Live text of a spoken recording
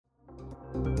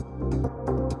All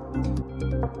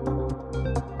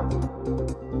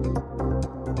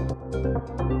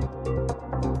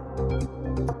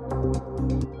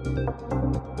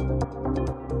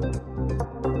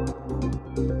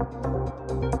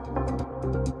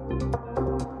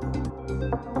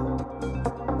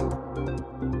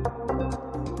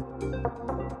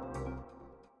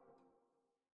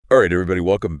right, everybody,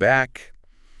 welcome back.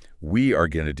 We are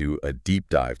going to do a deep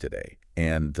dive today.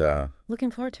 And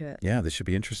looking forward to it. Yeah, this should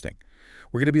be interesting.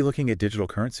 We're going to be looking at digital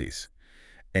currencies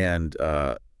and,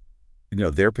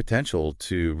 their potential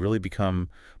to really become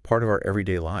part of our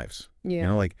everyday lives.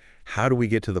 Yeah. Like, how do we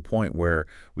get to the point where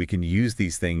we can use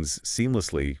these things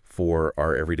seamlessly for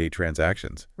our everyday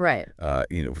transactions? Right.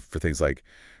 For things like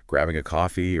grabbing a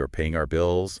coffee or paying our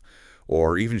bills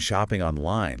or even shopping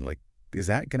online. Like, is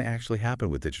that going to actually happen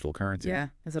with digital currency? Yeah.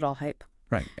 Is it all hype?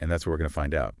 Right. And that's what we're going to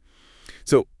find out.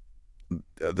 So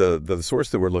the source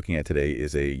that we're looking at today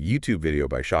is a YouTube video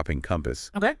by Shopping Compass.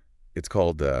 Okay. It's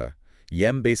called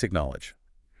YEM Basic Knowledge,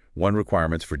 1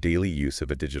 Requirements for Daily Use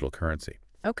of a Digital Currency.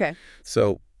 Okay.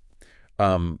 So, we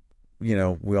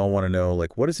all want to know,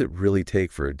 like, what does it really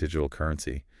take for a digital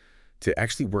currency to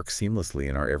actually work seamlessly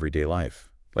in our everyday life?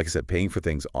 Like I said, paying for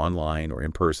things online or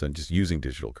in person, just using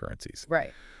digital currencies.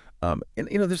 Right.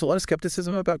 There's a lot of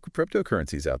skepticism about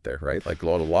cryptocurrencies out there, right? Like a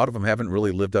lot of them haven't really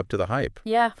lived up to the hype.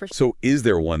 Yeah, for sure. So is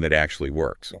there one that actually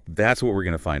works? That's what we're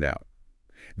going to find out.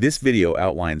 This video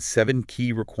outlines 7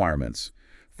 key requirements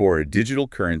for a digital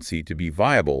currency to be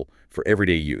viable for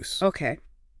everyday use. Okay.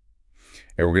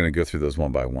 And we're going to go through those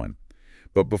one by one.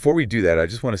 But before we do that, I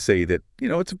just want to say that,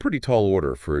 it's a pretty tall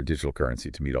order for a digital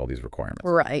currency to meet all these requirements.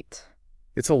 Right.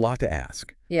 It's a lot to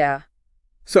ask. Yeah.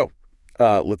 So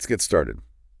let's get started.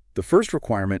 The first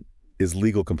requirement is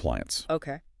legal compliance.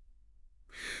 Okay.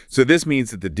 So this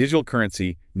means that the digital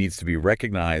currency needs to be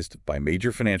recognized by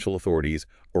major financial authorities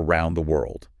around the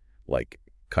world, like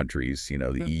countries,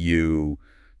 the EU,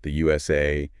 the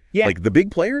USA, like the big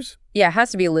players. Yeah, it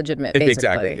has to be legitimate, basically.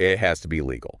 Exactly. It has to be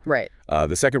legal. Right.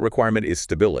 The second requirement is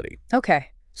stability.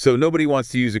 Okay. So nobody wants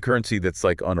to use a currency that's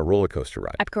like on a roller coaster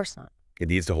ride. Of course not. It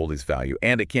needs to hold its value,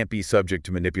 and it can't be subject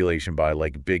to manipulation by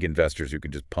like big investors who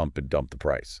can just pump and dump the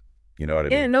price. You know what I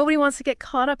mean? Yeah, nobody wants to get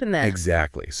caught up in that.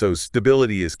 Exactly. So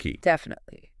stability is key.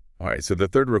 Definitely. All right. So the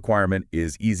third requirement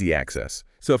is easy access.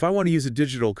 So if I want to use a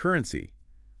digital currency,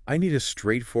 I need a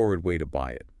straightforward way to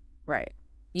buy it. Right.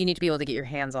 You need to be able to get your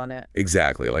hands on it.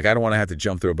 Exactly. Like, I don't want to have to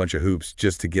jump through a bunch of hoops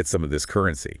just to get some of this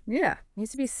currency. Yeah. It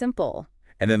needs to be simple.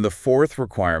 And then the fourth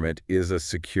requirement is a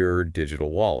secure digital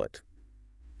wallet.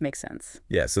 Makes sense.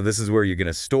 Yeah. So this is where you're going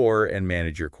to store and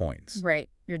manage your coins. Right.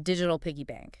 Your digital piggy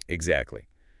bank. Exactly.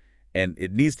 And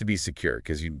it needs to be secure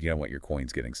because you don't want your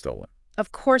coins getting stolen.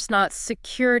 Of course not.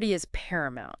 Security is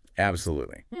paramount.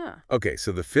 Absolutely. Yeah. Okay,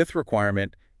 so the fifth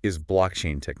requirement is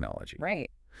blockchain technology.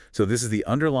 Right. So this is the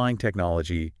underlying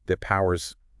technology that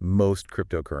powers most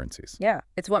cryptocurrencies. Yeah.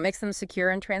 It's what makes them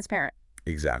secure and transparent.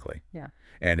 Exactly. Yeah.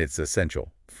 And it's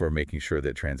essential for making sure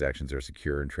that transactions are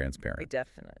secure and transparent.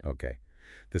 Definitely. Okay.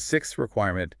 The sixth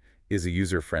requirement is a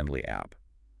user-friendly app.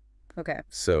 Okay.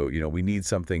 So, we need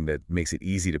something that makes it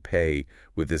easy to pay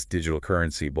with this digital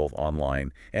currency, both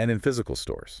online and in physical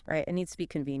stores. Right. It needs to be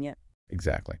convenient.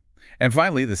 Exactly. And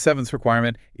finally, the seventh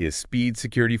requirement is speed,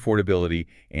 security, affordability,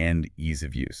 and ease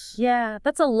of use. Yeah,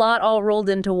 that's a lot all rolled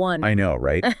into one. I know,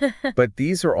 right? But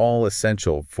these are all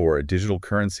essential for a digital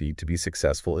currency to be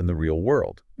successful in the real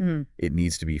world. Mm. It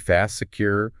needs to be fast,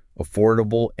 secure,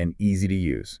 affordable, and easy to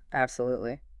use.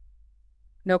 Absolutely.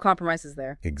 No compromises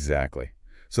there. Exactly.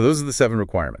 So those are the 7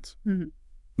 requirements. Mm-hmm.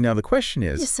 Now, the question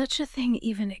is... Does such a thing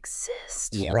even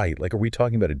exist? Right. Like, are we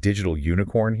talking about a digital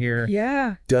unicorn here?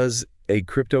 Yeah. Does a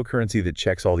cryptocurrency that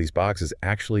checks all these boxes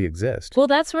actually exist? Well,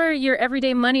 that's where your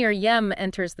everyday money, or YEM,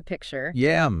 enters the picture.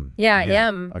 YEM. Yeah,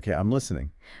 YEM. Okay, I'm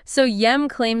listening. So YEM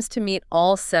claims to meet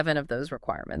all 7 of those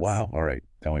requirements. Wow. All right.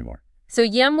 Tell me more. So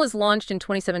YEM was launched in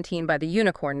 2017 by the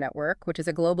Unicorn Network, which is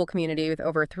a global community with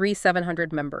over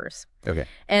 3,700 members. Okay.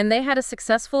 And they had a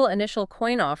successful initial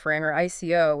coin offering, or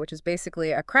ICO, which is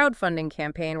basically a crowdfunding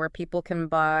campaign where people can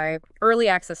buy early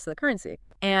access to the currency.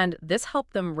 And this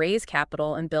helped them raise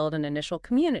capital and build an initial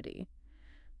community.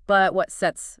 But what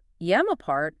sets YEM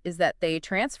apart is that they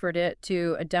transferred it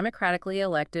to a democratically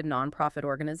elected nonprofit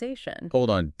organization. Hold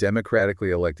on.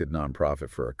 Democratically elected nonprofit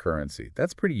for a currency.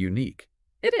 That's pretty unique.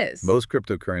 It is. Most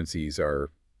cryptocurrencies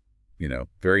are,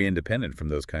 very independent from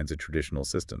those kinds of traditional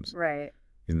systems. Right.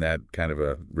 Isn't that kind of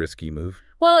a risky move?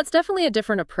 Well, it's definitely a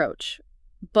different approach.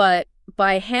 But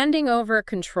by handing over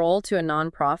control to a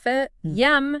nonprofit,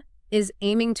 YEM is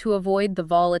aiming to avoid the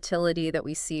volatility that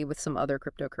we see with some other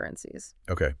cryptocurrencies.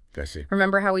 Okay, I see.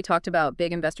 Remember how we talked about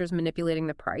big investors manipulating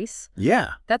the price?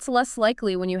 Yeah. That's less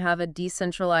likely when you have a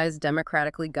decentralized,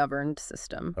 democratically governed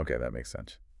system. Okay, that makes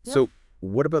sense. Yeah. So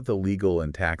what about the legal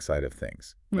and tax side of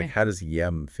things? Like, Yeah. how does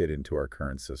YEM fit into our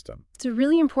current system? It's a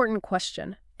really important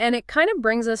question. And it kind of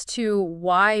brings us to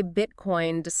why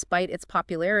Bitcoin, despite its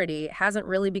popularity, hasn't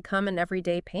really become an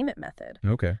everyday payment method.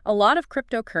 Okay. A lot of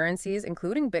cryptocurrencies,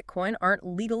 including Bitcoin, aren't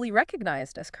legally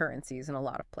recognized as currencies in a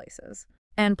lot of places.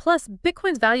 And plus,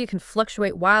 Bitcoin's value can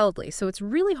fluctuate wildly, so it's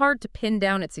really hard to pin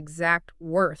down its exact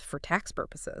worth for tax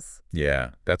purposes. Yeah,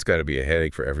 that's got to be a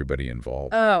headache for everybody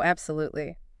involved. Oh,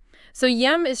 absolutely. So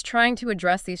YEM is trying to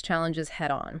address these challenges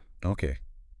head-on. Okay.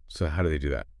 So how do they do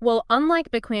that? Well,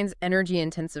 unlike Bitcoin's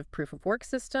energy-intensive proof-of-work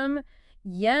system,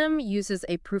 YEM uses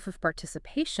a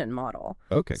proof-of-participation model.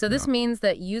 Okay. So this means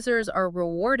that users are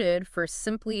rewarded for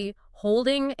simply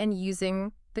holding and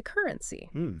using the currency.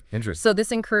 Interesting. So this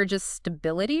encourages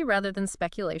stability rather than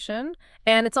speculation.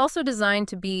 And it's also designed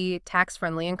to be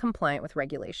tax-friendly and compliant with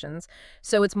regulations.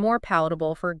 So it's more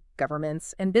palatable for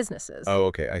governments and businesses. Oh,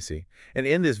 okay, I see. And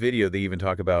in this video, they even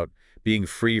talk about being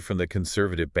free from the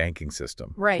conservative banking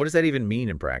system. Right. What does that even mean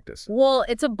in practice? Well,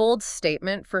 it's a bold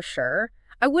statement for sure.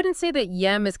 I wouldn't say that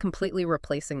YEM is completely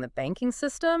replacing the banking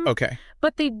system, Okay.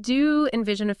 but they do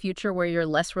envision a future where you're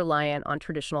less reliant on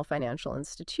traditional financial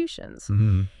institutions.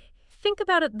 Mm-hmm. Think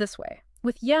about it this way.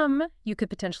 With YEM, you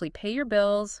could potentially pay your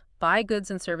bills, buy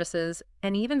goods and services,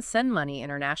 and even send money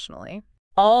internationally,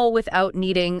 all without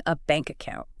needing a bank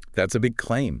account. That's a big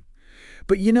claim.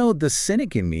 But you know, the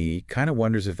cynic in me kind of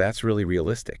wonders if that's really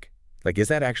realistic. Like, is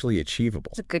that actually achievable?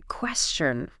 It's a good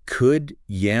question. Could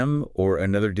YEM or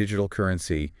another digital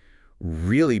currency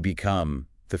really become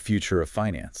the future of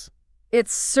finance?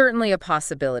 It's certainly a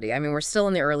possibility. I mean, we're still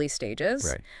in the early stages.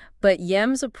 Right. But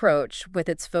YEM's approach, with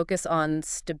its focus on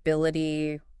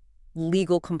stability,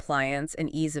 legal compliance, and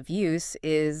ease of use,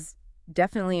 is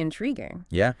definitely intriguing.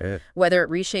 Yeah. Whether it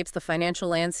reshapes the financial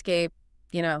landscape,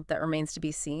 that remains to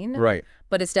be seen. Right.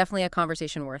 But it's definitely a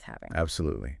conversation worth having.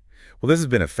 Absolutely. Well, this has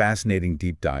been a fascinating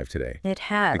deep dive today, It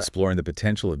has. exploring the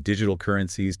potential of digital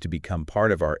currencies to become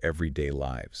part of our everyday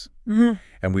lives. Mhm.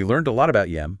 And we learned a lot about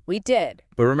YEM, We did.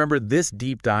 but remember, this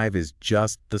deep dive is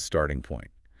just the starting point.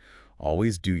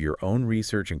 Always do your own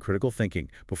research and critical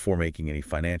thinking before making any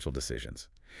financial decisions.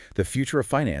 The future of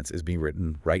finance is being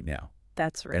written right now,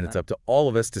 That's right. and it's up to all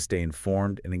of us to stay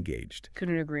informed and engaged.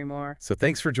 Couldn't agree more. So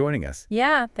thanks for joining us,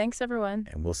 Yeah, thanks, everyone.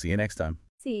 and we'll see you next time.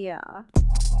 See ya.